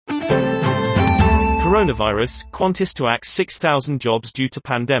Coronavirus, Qantas to axe 6,000 jobs due to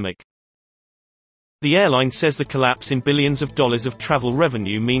pandemic. The airline says the collapse in billions of dollars of travel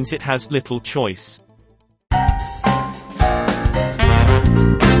revenue means it has little choice.